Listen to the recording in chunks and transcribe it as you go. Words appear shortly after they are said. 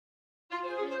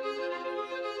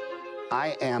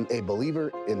I am a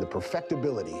believer in the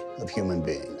perfectibility of human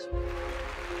beings.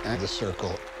 At the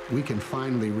circle, we can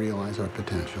finally realize our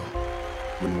potential.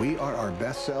 When we are our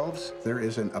best selves, there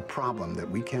isn't a problem that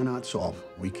we cannot solve.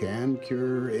 We can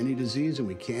cure any disease, and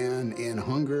we can end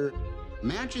hunger.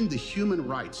 Imagine the human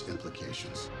rights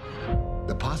implications.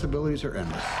 The possibilities are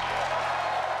endless.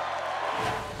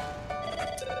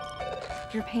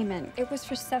 Your payment, it was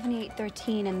for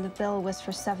 $78.13 and the bill was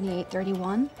for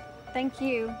 $78.31. Thank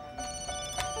you.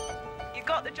 You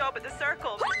got the job at the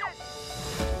Circle.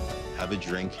 Have a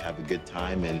drink, have a good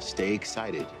time, and stay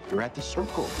excited. You're at the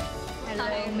Circle.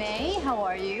 Hello, May. How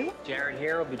are you? Jared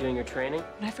here will be doing your training.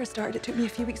 When I first started, it took me a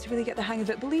few weeks to really get the hang of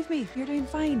it. Believe me, you're doing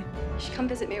fine. You should come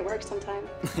visit me at work sometime.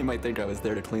 You might think I was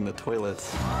there to clean the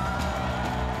toilets.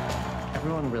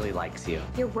 Everyone really likes you.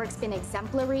 Your work's been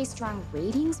exemplary, strong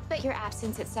ratings, but your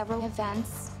absence at several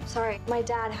events. Sorry, my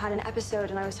dad had an episode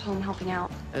and I was home helping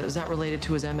out. Is that related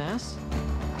to his MS?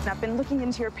 I've been looking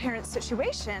into your parents'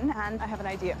 situation, and I have an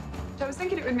idea. I was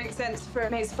thinking it would make sense for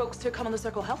May's folks to come on the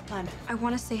Circle Health Plan. I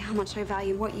want to say how much I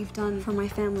value what you've done for my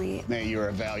family. May, you're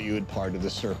a valued part of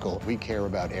the circle. We care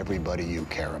about everybody you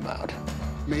care about.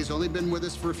 May's only been with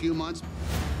us for a few months,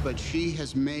 but she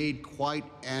has made quite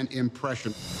an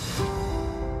impression.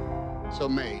 So,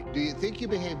 May, do you think you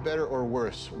behave better or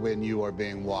worse when you are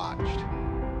being watched?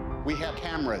 We have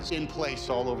cameras in place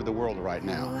all over the world right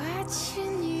now.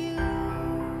 Watching you.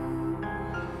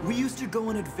 We used to go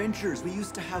on adventures, we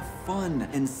used to have fun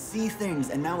and see things,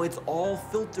 and now it's all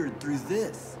filtered through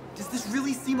this. Does this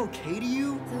really seem okay to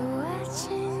you?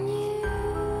 Watching you.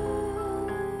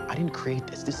 I didn't create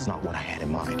this. This is not what I had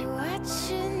in mind.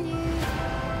 Watching you.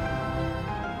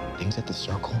 Things at the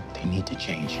Circle, they need to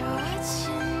change.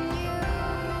 Watching you.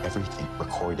 Everything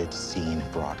recorded, seen,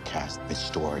 broadcast is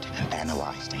stored and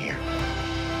analyzed here.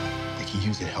 They can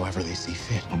use it however they see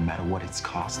fit, no matter what its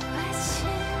cost.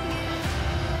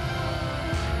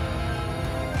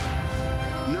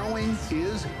 Knowing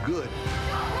is good,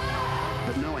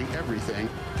 but knowing everything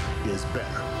is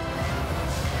better.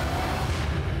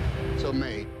 So,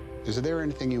 May, is there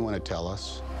anything you want to tell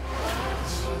us?